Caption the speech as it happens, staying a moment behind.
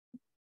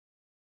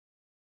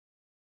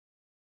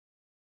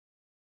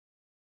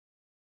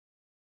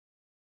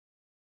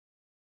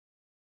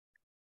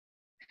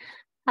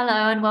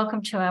Hello and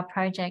welcome to our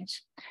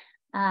project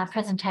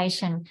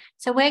presentation.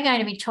 So we're going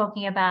to be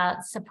talking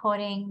about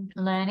supporting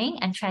learning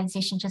and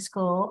transition to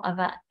school of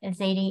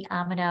Ezidi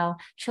Armidale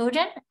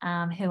children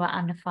who are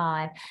under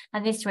 5.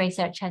 And this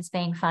research has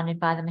been funded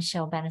by the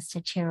Michelle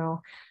Bannister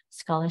Tyrrell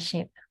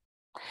Scholarship.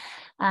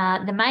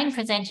 The main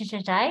presenter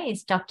today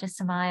is Dr.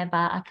 Somayeh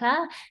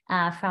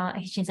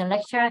Akhlagh. She's a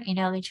lecturer in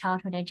early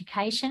childhood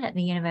education at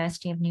the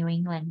University of New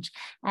England.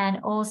 And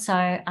also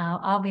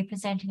I'll be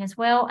presenting as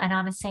well, and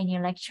I'm a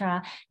senior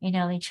lecturer in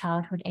early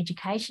childhood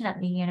education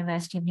at the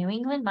University of New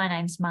England. My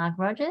name's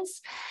Margaret,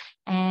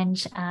 and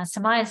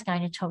Somayeh is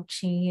going to talk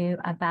to you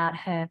about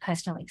her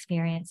personal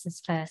experiences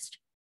first.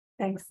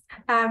 Thanks.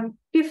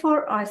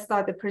 Before I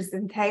start the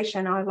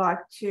presentation, I'd like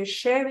to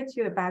share with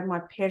you about my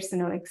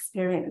personal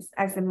experience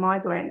as a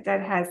migrant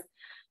that has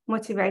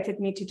motivated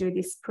me to do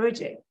this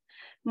project.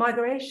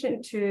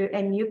 Migration to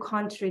a new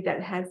country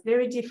that has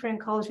very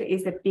different culture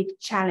is a big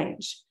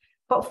challenge,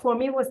 but for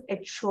me it was a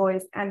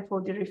choice, and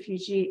for the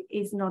refugee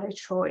is not a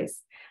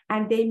choice,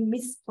 and they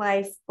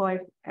misplaced by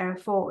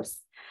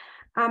force.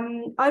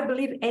 I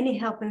believe any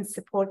help and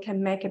support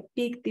can make a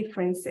big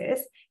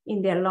differences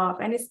in their life,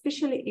 and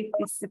especially if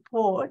the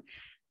support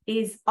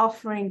is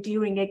offering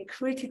during a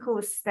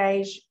critical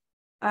stage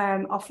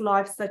of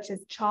life, such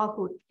as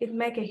childhood, it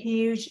makes a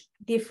huge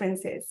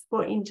differences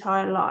for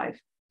entire life.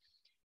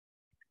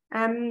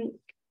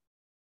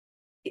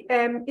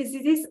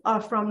 Ezidis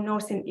are from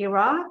northern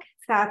Iraq,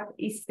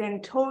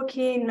 southeastern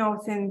Turkey,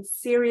 northern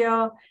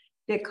Syria,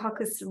 the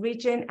Caucasus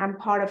region, and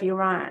part of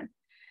Iran.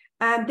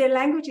 Their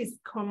language is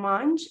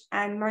Kurmanj,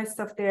 and most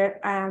of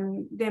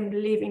them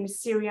live in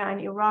Syria and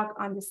Iraq,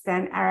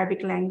 understand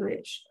Arabic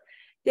language.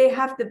 They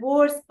have the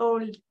world's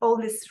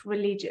oldest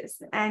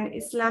religious and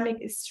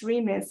Islamic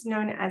extremists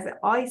known as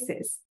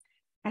ISIS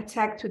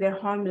attacked to their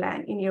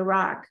homeland in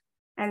Iraq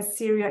and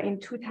Syria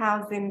in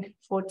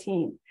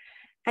 2014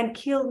 and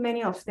killed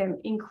many of them,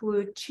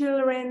 include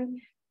children,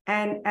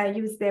 and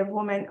used their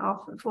women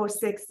for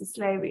sex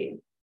slavery.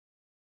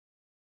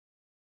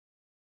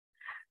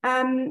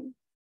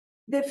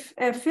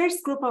 The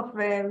first group of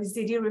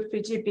Ezidi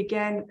refugees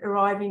began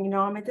arriving in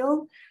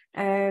Armidale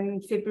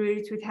in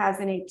February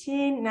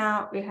 2018.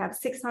 Now we have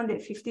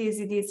 650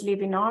 Ezidis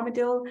live in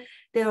Armidale.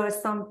 There are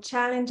some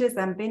challenges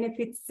and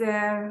benefits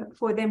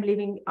for them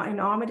living in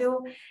Armidale.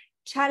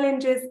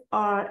 Challenges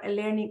are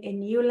learning a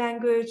new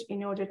language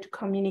in order to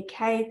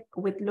communicate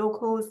with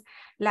locals,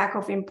 lack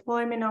of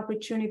employment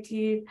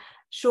opportunities,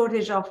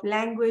 shortage of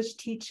language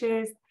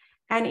teachers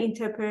and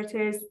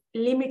interpreters,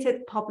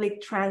 limited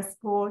public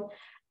transport,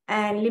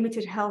 and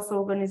limited health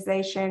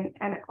organization,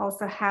 and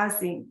also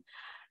housing.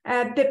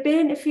 The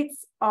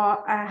benefits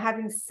are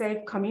having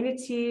safe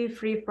community,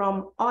 free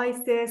from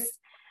ISIS,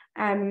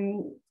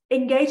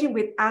 engaging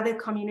with other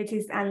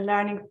communities and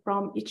learning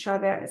from each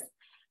other,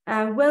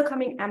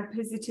 welcoming and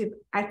positive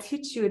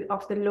attitude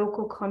of the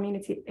local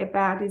community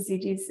about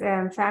Ezidi's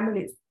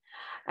families.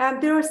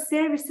 There are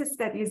services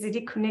that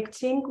Ezidi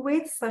connecting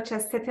with, such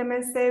as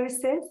settlement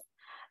services,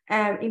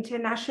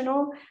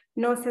 international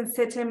Northern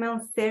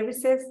Settlement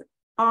Services,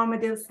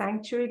 Armidale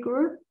Sanctuary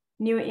Group,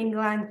 New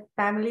England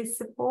Family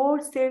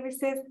Support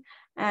Services,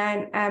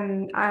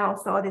 and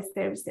also other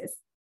services.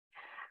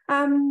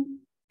 The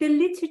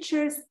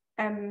literatures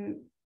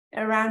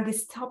around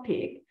this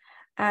topic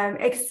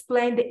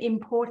explain the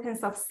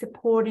importance of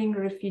supporting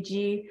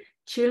refugee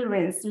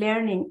children's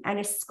learning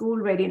and school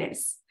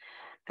readiness,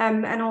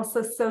 and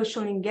also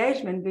social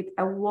engagement with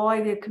a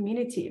wider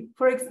community.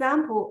 For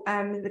example,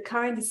 the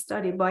current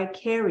study by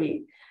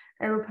Carey,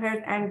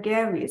 Rupert and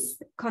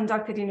Gary's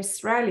conducted in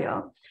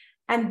Australia,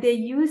 and they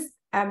used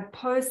a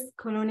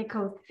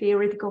post-colonial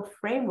theoretical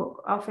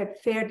framework of a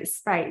third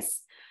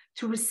space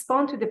to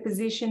respond to the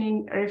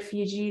positioning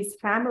refugees,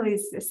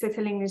 families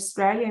settling in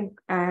Australian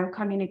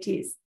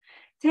communities.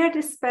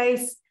 Third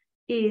space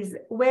is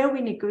where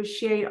we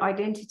negotiate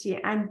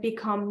identity and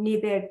become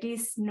neither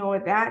this nor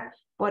that,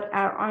 but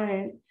our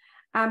own.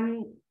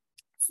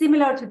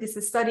 Similar to this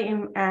study,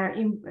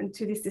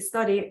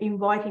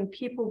 inviting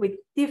people with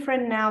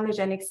different knowledge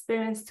and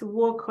experience to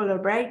work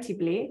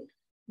collaboratively,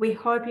 we're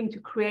hoping to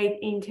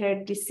create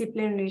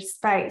interdisciplinary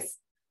space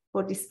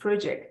for this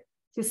project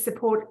to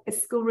support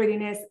school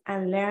readiness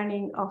and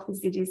learning of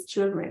Ezidi's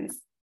children.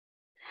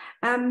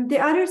 The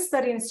other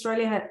study in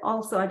Australia had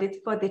also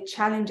identified the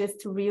challenges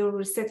to real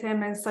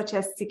resettlement, such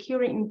as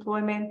securing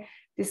employment,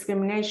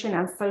 discrimination,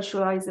 and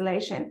social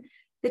isolation.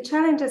 The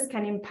challenges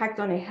can impact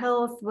on the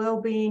health,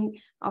 well-being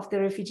of the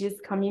refugees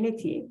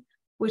community,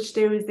 which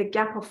there is a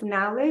gap of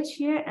knowledge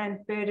here and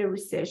further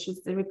research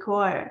is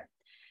required.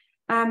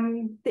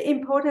 The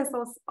importance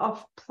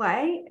of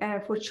play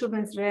for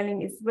children's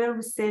learning is well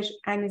researched,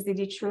 and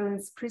Ezidi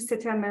children's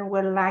pre-settlement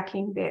were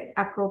lacking the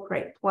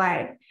appropriate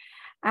play,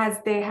 as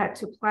they had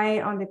to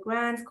play on the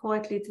ground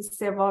quietly to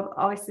survive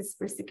ISIS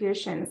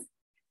persecutions.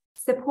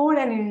 Support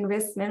and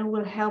investment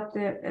will help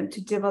them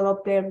to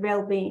develop their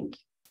well-being.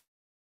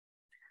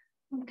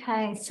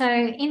 Okay, so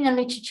in the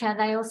literature,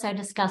 they also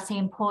discuss the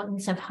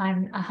importance of a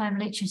home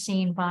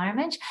literacy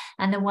environment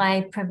and the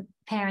way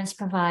parents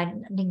provide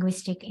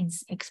linguistic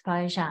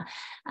exposure.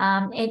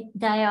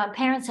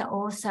 Parents are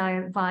also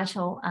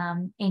vital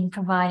in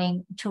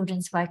providing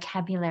children's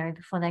vocabulary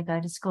before they go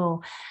to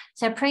school.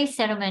 So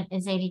pre-settlement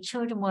Ezidi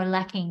children were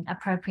lacking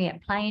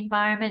appropriate play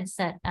environments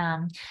that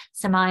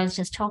Somayeh has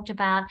just talked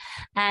about,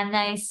 and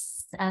they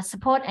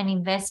support and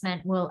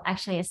investment will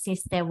actually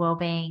assist their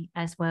well-being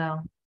as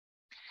well.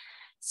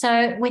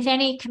 So with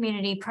any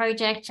community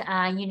project,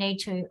 you need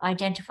to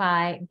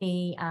identify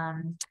the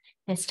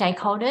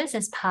stakeholders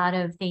as part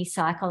of the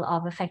cycle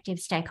of effective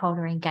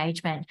stakeholder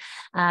engagement.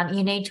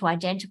 You need to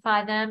identify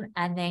them,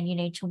 and then you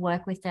need to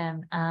work with them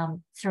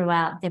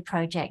throughout the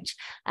project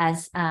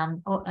as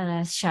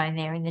shown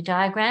there in the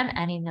diagram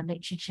and in the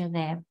literature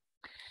there.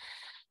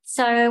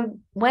 So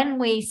when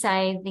we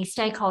say the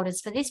stakeholders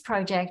for this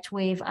project,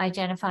 we've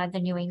identified the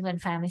New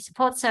England Family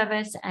Support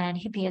Service and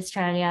Hippie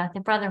Australia, the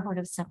Brotherhood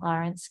of St.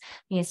 Lawrence,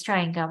 the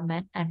Australian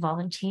Government and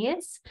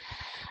volunteers.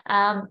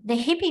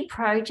 The Hippie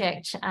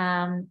project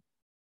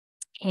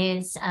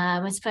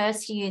was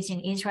first used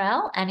in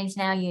Israel and is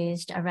now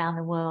used around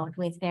the world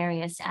with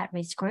various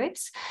at-risk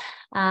groups.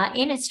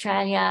 In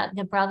Australia,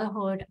 the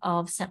Brotherhood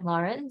of St.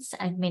 Lawrence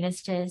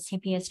administers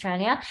Hippie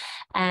Australia,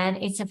 and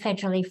it's a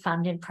federally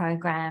funded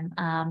program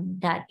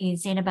that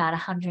is in about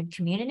 100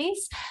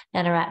 communities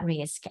that are at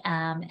risk.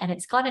 And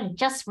it's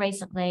just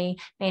recently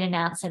been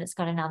announced that it's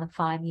got another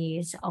 5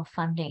 years of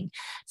funding.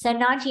 So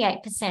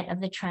 98%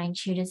 of the trained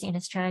tutors in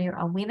Australia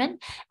are women,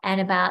 and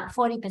about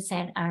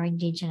 40% are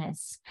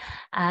Indigenous.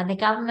 The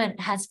government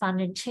has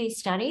funded 2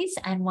 studies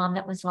and one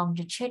that was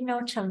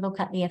longitudinal to look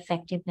at the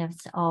effectiveness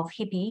of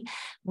Hippie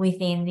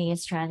within the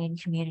Australian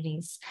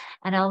communities.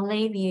 And I'll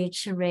leave you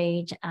to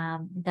read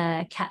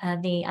the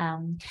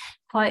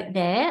quote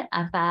there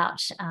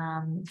about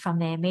from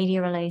their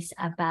media release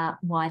about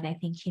why they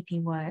think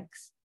Hippie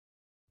works.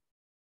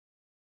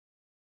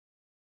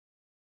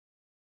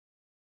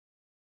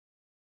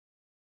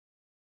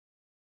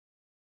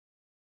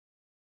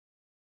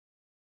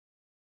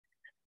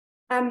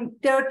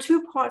 There are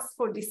 2 parts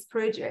for this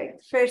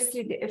project.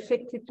 Firstly, the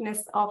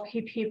effectiveness of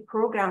Hippie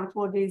program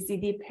for the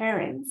Ezidi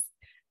parents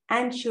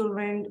and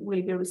children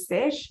will be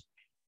researched.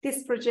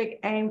 This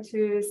project aims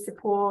to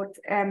support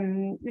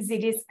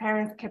Ezidi's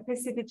parents'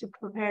 capacity to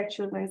prepare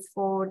children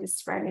for the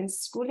Australian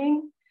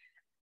schooling.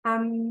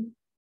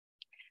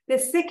 The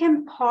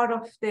second part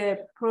of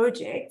the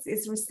project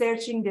is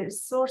researching the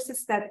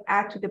resources that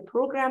add to the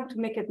program to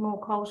make it more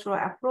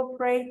culturally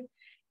appropriate.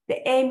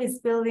 The aim is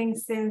building a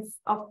sense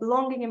of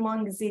belonging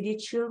among Ezidi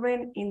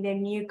children in their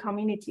new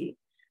community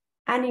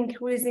and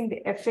increasing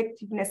the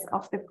effectiveness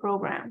of the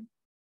program.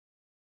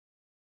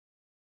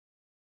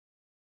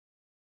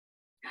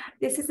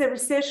 This is a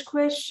research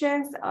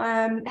question.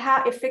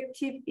 How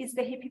effective is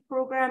the Hippie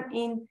program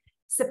in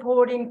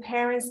supporting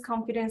parents'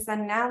 confidence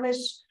and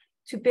knowledge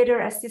to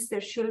better assist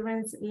their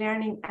children's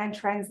learning and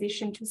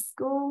transition to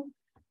school?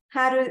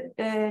 How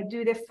do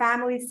the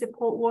family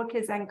support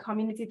workers and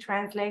community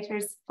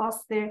translators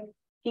foster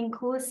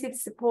inclusive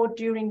support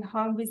during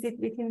home visit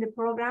within the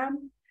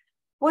program?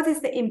 What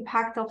is the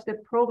impact of the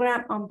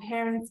program on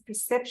parents'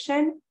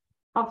 perception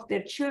of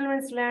their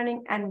children's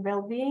learning and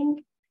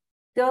well-being?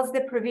 Does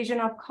the provision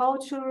of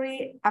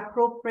culturally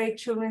appropriate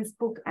children's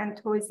books and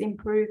toys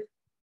improve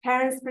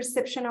parents'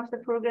 perception of the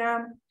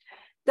program?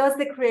 Does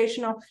the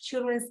creation of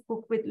children's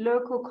book with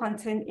local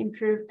content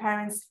improve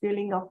parents'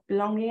 feeling of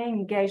belonging and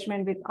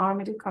engagement with our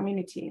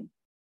community?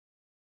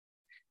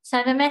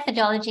 So the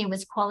methodology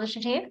was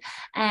qualitative,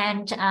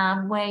 and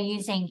we're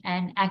using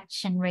an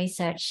action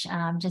research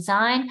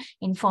design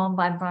informed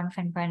by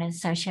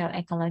Bronfenbrenner's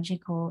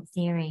socio-ecological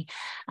theory.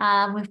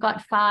 We've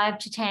got 5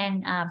 to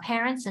 10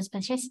 parents as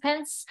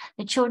participants.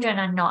 The children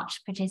are not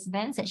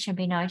participants, it should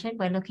be noted.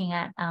 We're looking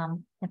at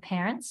the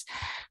parents.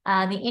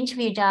 The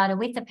interview data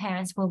with the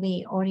parents will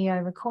be audio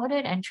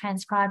recorded and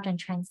transcribed and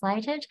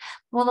translated.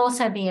 We'll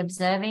also be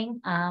observing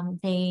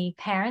the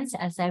parents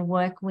as they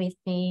work with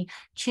the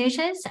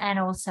tutors and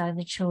also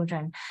the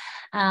children.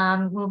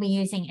 We'll be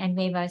using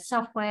NVivo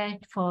software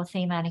for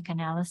thematic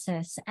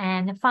analysis,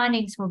 and the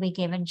findings will be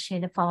given to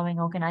the following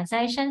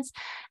organisations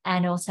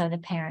and also the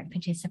parent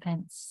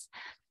participants.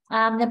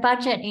 The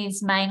budget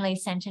is mainly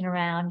centred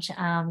around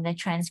the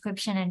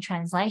transcription and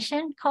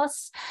translation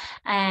costs,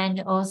 and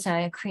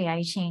also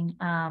creating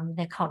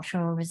the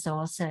cultural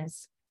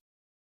resources.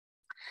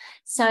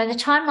 So the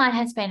timeline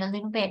has been a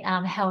little bit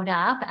held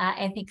up.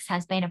 Ethics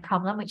has been a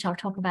problem, which I'll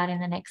talk about in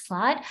the next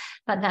slide,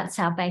 but that's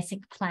our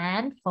basic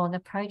plan for the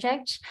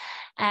project.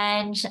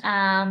 And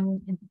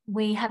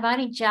we have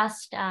only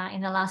just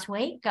in the last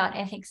week got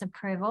ethics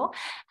approval,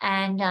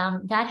 and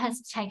that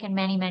has taken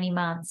many, many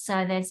months.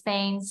 So there's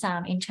been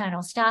some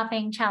internal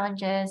staffing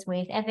challenges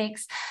with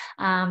ethics.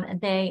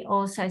 They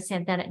also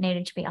said that it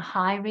needed to be a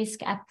high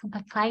risk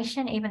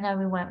application, even though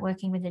we weren't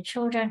working with the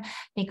children,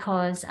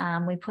 because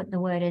we put the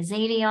word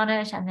Ezidi on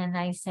it, and then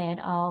they said,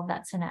 oh,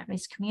 that's an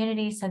at-risk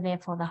community, so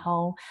therefore the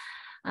whole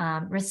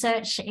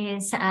research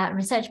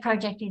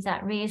project is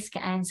at risk,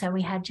 and so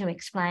we had to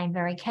explain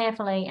very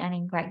carefully and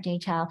in great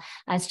detail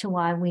as to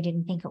why we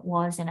didn't think it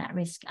was an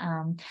at-risk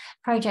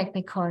project,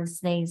 because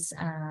these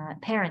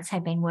parents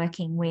had been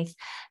working with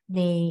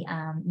the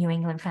New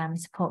England Family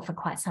Support for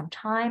quite some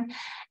time,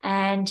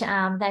 and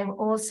they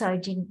also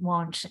didn't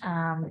want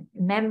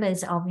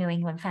members of New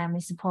England Family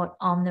Support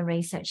on the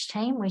research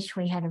team, which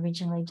we had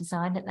originally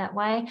designed it that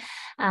way.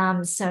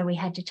 So we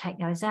had to take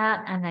those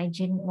out, and they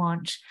didn't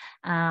want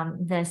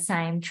the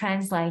same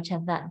translator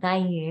that they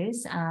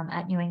use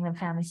at New England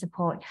Family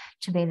Support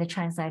to be the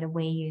translator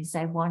we use.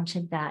 They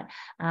wanted that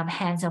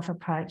hands-off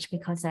approach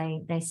because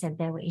they said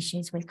there were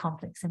issues with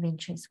conflicts of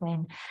interest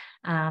when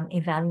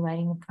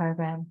evaluating the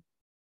program.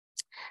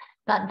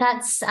 But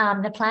that's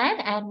the plan,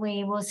 and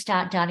we will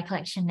start data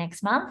collection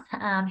next month.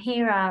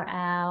 Here are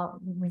our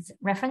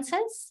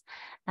references,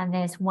 and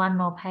there's one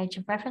more page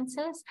of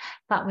references,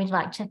 but we'd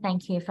like to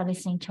thank you for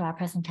listening to our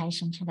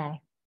presentation today.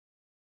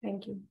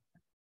 Thank you.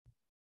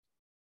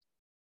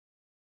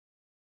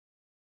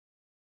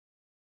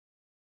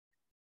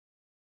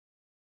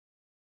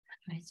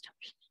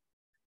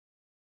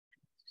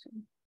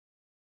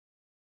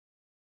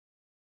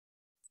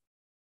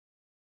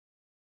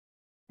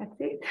 That's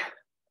it.